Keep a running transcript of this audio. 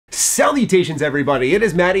Salutations everybody, it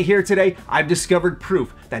is Matty here today. I've discovered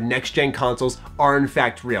proof that next-gen consoles are in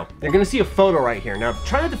fact real. You're gonna see a photo right here. Now,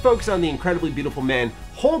 try not to focus on the incredibly beautiful man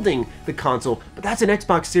holding the console, but that's an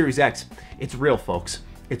Xbox Series X. It's real, folks.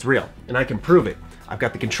 It's real, and I can prove it. I've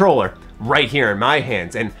got the controller right here in my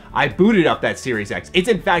hands, and I booted up that Series X. It's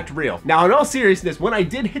in fact real. Now, in all seriousness, when I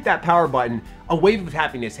did hit that power button, a wave of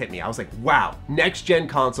happiness hit me. I was like, wow, next-gen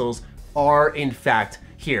consoles are in fact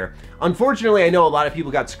here. Unfortunately, I know a lot of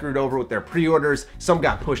people got screwed over with their pre-orders. Some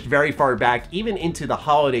got pushed very far back, even into the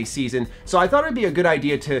holiday season. So I thought it'd be a good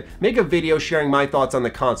idea to make a video sharing my thoughts on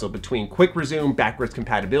the console between quick resume, backwards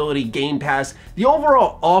compatibility, Game Pass, the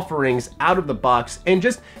overall offerings out of the box, and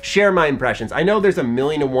just share my impressions. I know there's a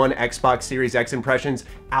million and one Xbox Series X impressions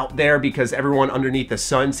out there because everyone underneath the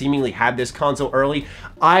sun seemingly had this console early.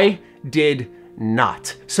 I did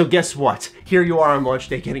not. So guess what? Here you are on launch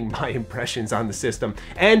day getting my impressions on the system.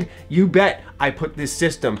 And you bet I put this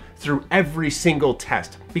system through every single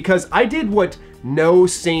test because I did what no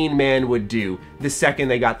sane man would do the second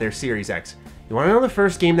they got their Series X. You wanna know the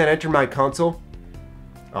first game that entered my console?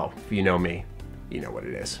 Oh, if you know me, you know what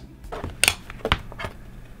it is.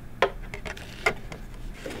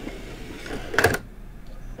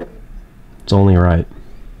 It's only right.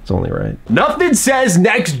 It's only right. Nothing says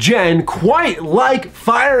next gen quite like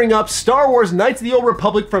firing up Star Wars Knights of the Old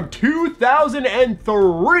Republic from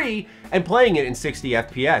 2003 and playing it in 60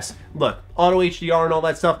 FPS. Look, auto HDR and all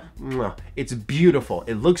that stuff, it's beautiful.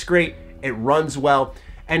 It looks great, it runs well.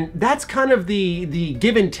 And that's kind of the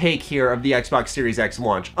give and take here of the Xbox Series X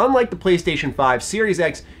launch. Unlike the PlayStation 5, Series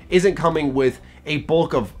X isn't coming with a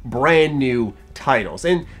bulk of brand new titles.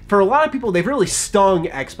 And for a lot of people, they've really stung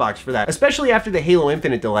Xbox for that, especially after the Halo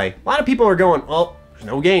Infinite delay. A lot of people are going, well,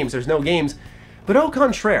 there's no games. But au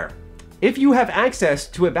contraire, if you have access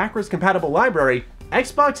to a backwards compatible library,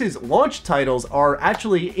 Xbox's launch titles are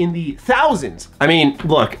actually in the thousands. I mean,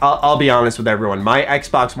 look, I'll be honest with everyone. My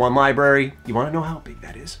Xbox One library, you wanna know how big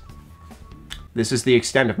that is? This is the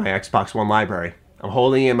extent of my Xbox One library. I'm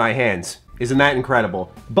holding it in my hands. Isn't that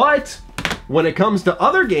incredible? But when it comes to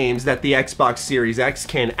other games that the Xbox Series X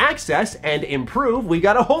can access and improve, we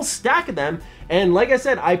got a whole stack of them. And like I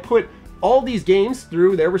said, I put all these games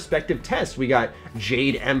through their respective tests. We got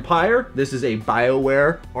Jade Empire. This is a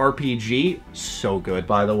BioWare RPG. So good,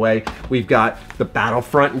 by the way. We've got the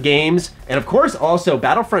Battlefront games. And of course, also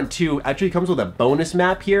Battlefront 2 actually comes with a bonus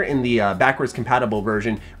map here in the backwards compatible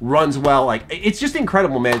version. Runs well. Like, it's just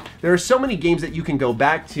incredible, man. There are so many games that you can go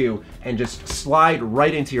back to and just slide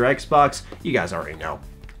right into your Xbox. You guys already know.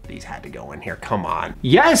 These had to go in here. Come on.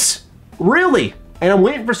 Yes, really. And I'm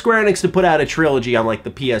waiting for Square Enix to put out a trilogy on like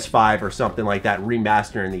the PS5 or something like that,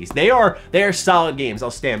 remastering these. They are solid games,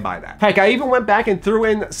 I'll stand by that. Heck, I even went back and threw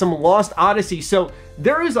in some Lost Odyssey, so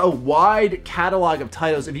there is a wide catalog of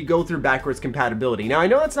titles if you go through backwards compatibility. Now, I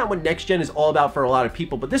know that's not what next gen is all about for a lot of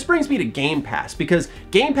people, but this brings me to Game Pass, because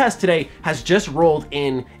Game Pass today has just rolled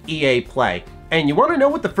in EA Play. And you wanna know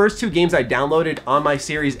what the first two games I downloaded on my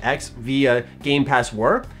Series X via Game Pass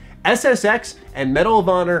were? SSX and Medal of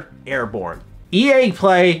Honor Airborne. EA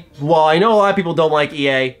Play, while I know a lot of people don't like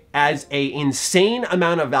EA, adds an insane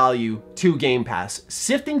amount of value to Game Pass.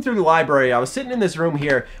 Sifting through the library, I was sitting in this room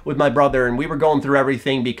here with my brother and we were going through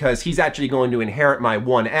everything because he's actually going to inherit my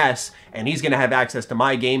 1S and he's gonna have access to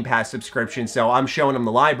my Game Pass subscription. So I'm showing him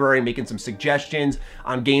the library, making some suggestions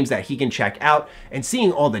on games that he can check out, and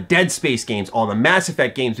seeing all the Dead Space games, all the Mass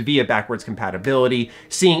Effect games via backwards compatibility,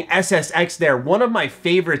 seeing SSX there, one of my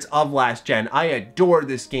favorites of last gen. I adore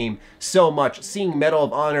this game so much. Seeing Medal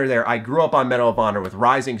of Honor there, I grew up on Medal of Honor with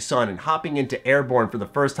Rising Sun, and hopping into Airborne for the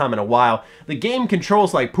first time in a while. The game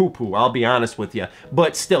controls like poo-poo, I'll be honest with you,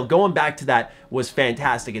 but still, going back to that was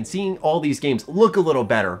fantastic, and seeing all these games look a little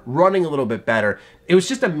better, running a little bit better, it was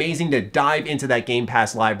just amazing to dive into that Game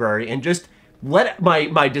Pass library and just let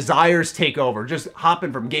my desires take over, just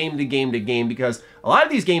hopping from game to game to game, because a lot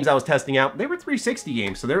of these games I was testing out, they were 360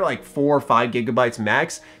 games, so they're like 4 or 5 gigabytes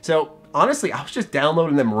max. So honestly, I was just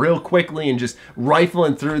downloading them real quickly and just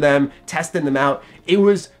rifling through them, testing them out. It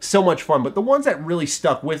was so much fun, but the ones that really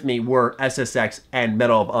stuck with me were SSX and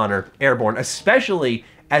Medal of Honor Airborne, especially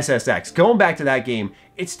SSX. Going back to that game,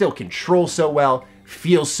 it still controls so well,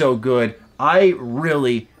 feels so good. I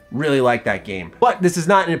really like that game. But this is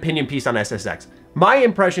not an opinion piece on SSX. My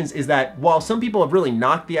impressions is that while some people have really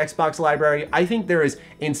knocked the Xbox library, I think there is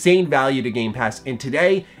insane value to Game Pass, and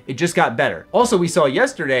today it just got better. Also, we saw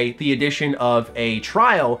yesterday the addition of a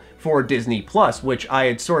trial for Disney Plus, which I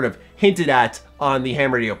had sort of hinted at on the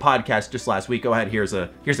Ham Radio podcast just last week. Go ahead, here's a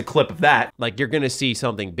clip of that. Like, you're gonna see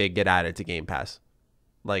something big get added to Game Pass.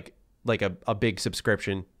 Like a big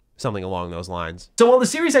subscription Something along those lines. So while the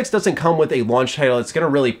Series X doesn't come with a launch title, it's gonna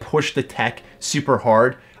really push the tech super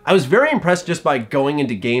hard. I was very impressed just by going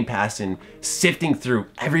into Game Pass and sifting through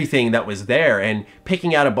everything that was there and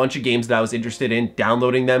picking out a bunch of games that I was interested in,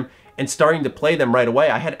 downloading them, and starting to play them right away.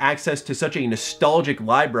 I had access to such a nostalgic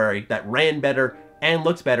library that ran better and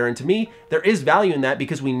looks better. And to me, there is value in that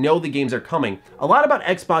because we know the games are coming. A lot about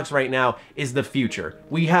Xbox right now is the future.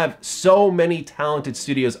 We have so many talented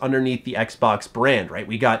studios underneath the Xbox brand, right?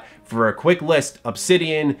 We got, for a quick list,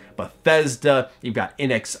 Obsidian, Bethesda, you've got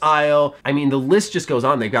inXile. I mean, the list just goes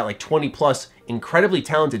on. They've got like 20 plus incredibly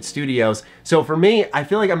talented studios. So for me, I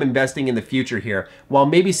feel like I'm investing in the future here. While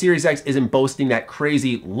maybe Series X isn't boasting that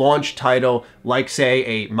crazy launch title like, say,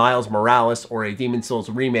 a Miles Morales or a Demon's Souls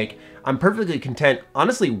remake, I'm perfectly content,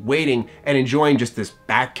 honestly, waiting and enjoying just this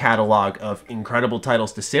back catalog of incredible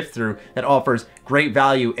titles to sift through that offers great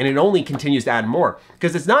value, and it only continues to add more.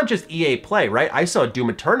 Because it's not just EA Play, right? I saw Doom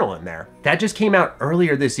Eternal in there. That just came out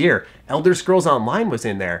earlier this year. Elder Scrolls Online was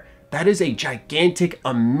in there. That is a gigantic,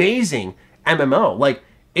 amazing MMO. Like,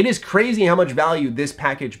 it is crazy how much value this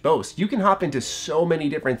package boasts. You can hop into so many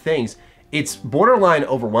different things. It's borderline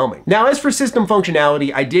overwhelming. Now, as for system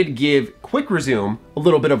functionality, I did give Quick Resume a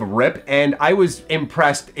little bit of a rip, and I was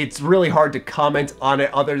impressed. It's really hard to comment on it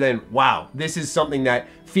other than, wow, this is something that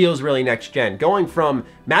feels really next gen. Going from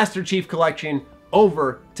Master Chief Collection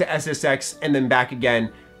over to SSX and then back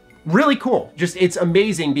again, really cool. Just, it's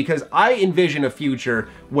amazing because I envision a future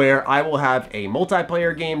where I will have a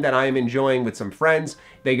multiplayer game that I am enjoying with some friends.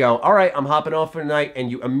 They go, all right, I'm hopping off for the night,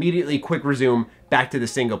 and you immediately quick resume back to the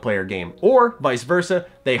single player game. Or vice versa,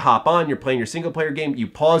 they hop on, you're playing your single player game, you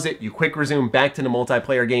pause it, you quick resume back to the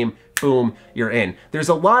multiplayer game, boom, you're in. There's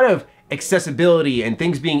a lot of accessibility and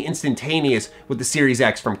things being instantaneous with the Series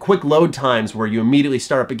X, from quick load times where you immediately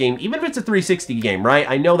start up a game, even if it's a 360 game, right?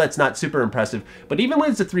 I know that's not super impressive, but even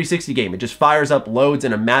when it's a 360 game, it just fires up, loads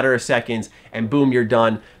in a matter of seconds, and boom, you're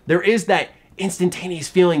done. There is that instantaneous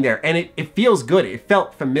feeling there, and it feels good. It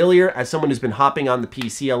felt familiar as someone who's been hopping on the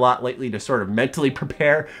PC a lot lately to sort of mentally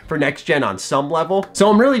prepare for next gen on some level. So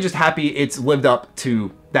I'm really just happy it's lived up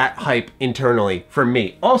to that hype internally for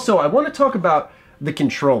me. Also, I want to talk about the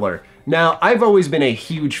controller. Now, I've always been a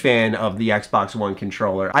huge fan of the Xbox One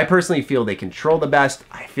controller. I personally feel they control the best.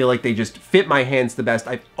 I feel like they just fit my hands the best.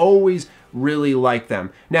 I've always really liked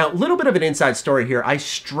them. Now, a little bit of an inside story here. I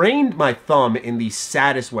strained my thumb in the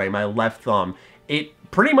saddest way, my left thumb. It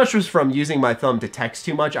pretty much was from using my thumb to text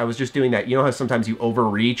too much. I was just doing that. You know how sometimes you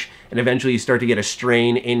overreach and eventually you start to get a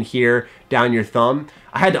strain in here down your thumb?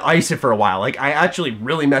 I had to ice it for a while. Like, I actually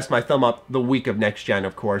really messed my thumb up the week of next gen,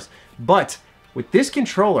 of course. But with this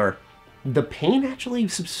controller, the pain actually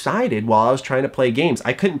subsided while I was trying to play games.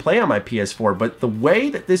 I couldn't play on my PS4, but the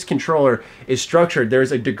way that this controller is structured,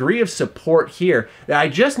 there's a degree of support here that I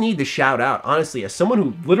just need to shout out. Honestly, as someone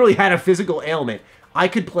who literally had a physical ailment, I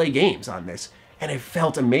could play games on this, and it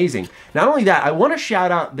felt amazing. Not only that, I want to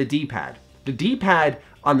shout out the D-pad. The D-pad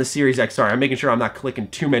on the Series X, sorry, I'm making sure I'm not clicking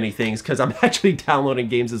too many things because I'm actually downloading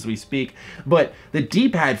games as we speak, but the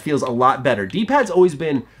D-pad feels a lot better. D-pad's always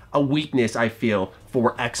been a weakness, I feel,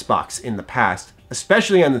 for Xbox in the past,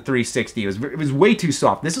 especially on the 360. It was way too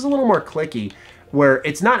soft. This is a little more clicky, where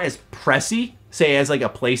it's not as pressy, say, as like a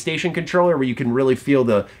PlayStation controller, where you can really feel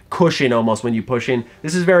the cushion almost when you push in.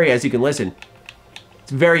 This is very, as you can listen,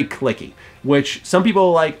 it's very clicky, which some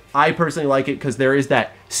people like. I personally like it because there is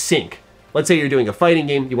that sync. Let's say you're doing a fighting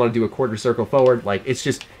game, you want to do a quarter circle forward, like, it's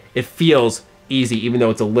just, it feels easy, even though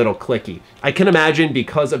it's a little clicky. I can imagine,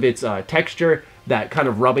 because of its texture, that kind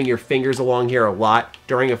of rubbing your fingers along here a lot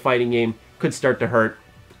during a fighting game could start to hurt.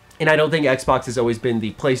 And I don't think Xbox has always been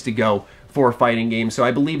the place to go for a fighting game, so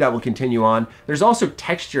I believe that will continue on. There's also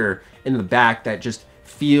texture in the back that just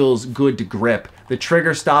feels good to grip. The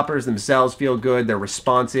trigger stoppers themselves feel good. They're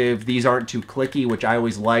responsive. These aren't too clicky, which I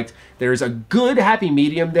always liked. There's a good happy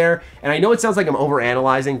medium there. And I know it sounds like I'm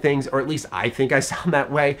overanalyzing things, or at least I think I sound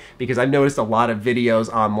that way, because I've noticed a lot of videos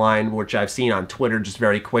online, which I've seen on Twitter just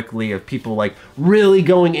very quickly, of people like really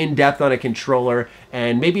going in depth on a controller.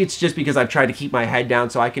 And maybe it's just because I've tried to keep my head down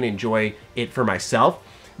so I can enjoy it for myself.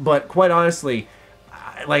 But quite honestly,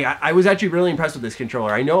 I was actually really impressed with this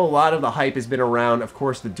controller. I know a lot of the hype has been around, of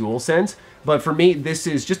course, the DualSense, but for me, this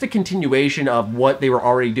is just a continuation of what they were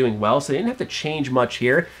already doing well, so they didn't have to change much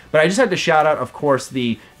here. But I just had to shout out, of course,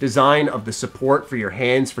 the design of the support for your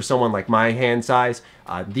hands for someone like my hand size.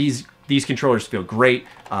 These controllers feel great.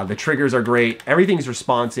 The triggers are great. Everything's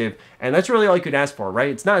responsive, and that's really all you could ask for, right?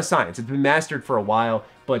 It's not a science. It's been mastered for a while,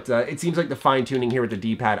 but it seems like the fine-tuning here with the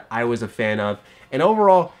D-pad I was a fan of. And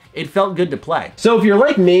overall, it felt good to play. So if you're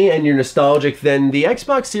like me and you're nostalgic, then the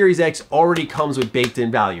Xbox Series X already comes with baked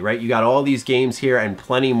in value, right? You got all these games here and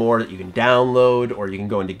plenty more that you can download, or you can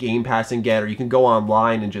go into Game Pass and get, or you can go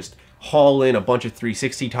online and just haul in a bunch of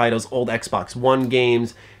 360 titles, old Xbox One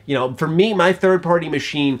games. You know, for me, my third-party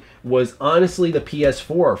machine was honestly the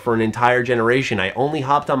PS4 for an entire generation. I only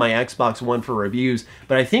hopped on my Xbox One for reviews,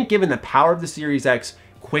 but I think given the power of the Series X,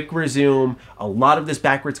 quick resume, a lot of this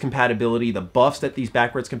backwards compatibility, the buffs that these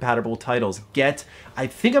backwards compatible titles get, I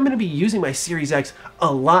think I'm going to be using my Series X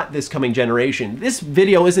a lot this coming generation. This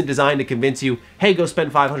video isn't designed to convince you, hey, go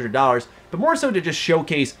spend $500, but more so to just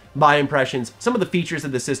showcase my impressions, some of the features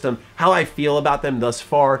of the system, how I feel about them thus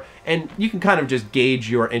far, and you can kind of just gauge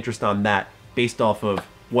your interest on that based off of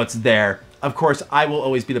what's there. Of course, I will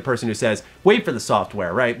always be the person who says, wait for the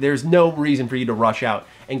software, right? There's no reason for you to rush out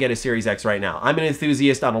and get a Series X right now. I'm an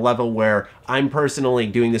enthusiast on a level where I'm personally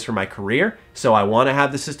doing this for my career, so I want to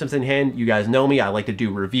have the systems in hand. You guys know me, I like to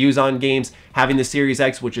do reviews on games. Having the Series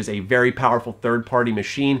X, which is a very powerful third-party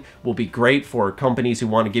machine, will be great for companies who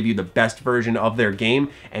want to give you the best version of their game,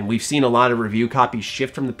 and we've seen a lot of review copies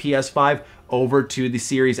shift from the PS5 over to the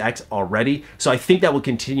Series X already. So I think that will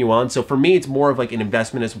continue on. So for me, it's more of like an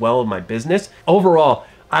investment as well in my business. Overall,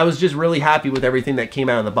 I was just really happy with everything that came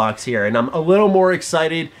out of the box here. And I'm a little more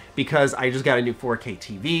excited because I just got a new 4K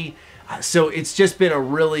TV. So it's just been a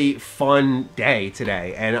really fun day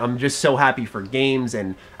today. And I'm just so happy for games.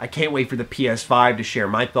 And I can't wait for the PS5 to share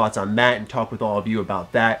my thoughts on that and talk with all of you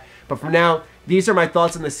about that. But for now, these are my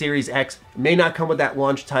thoughts on the Series X. It may not come with that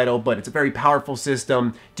launch title, but it's a very powerful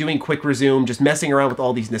system, doing quick resume, just messing around with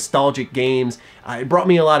all these nostalgic games. It brought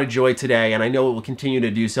me a lot of joy today, and I know it will continue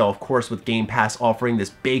to do so, of course, with Game Pass offering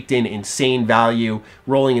this baked-in insane value,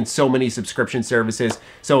 rolling in so many subscription services.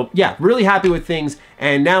 So yeah, really happy with things,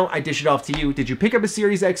 and now I dish it off to you. Did you pick up a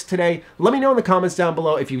Series X today? Let me know in the comments down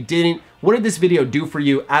below if you didn't. What did this video do for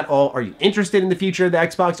you at all? Are you interested in the future of the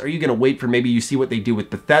Xbox? Are you gonna wait for maybe you see what they do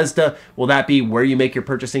with Bethesda? Will that be where you make your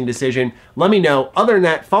purchasing decision? Let me know. Other than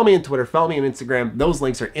that, follow me on Twitter, follow me on Instagram. Those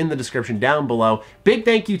links are in the description down below. Big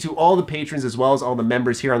thank you to all the patrons as well as all the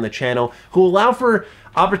members here on the channel who allow for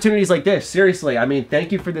opportunities like this. Seriously, I mean,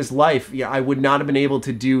 thank you for this life. Yeah, I would not have been able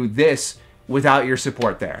to do this without your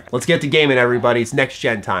support there. Let's get to gaming, everybody. It's next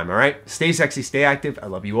gen time, all right? Stay sexy, stay active. I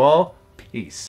love you all. Peace.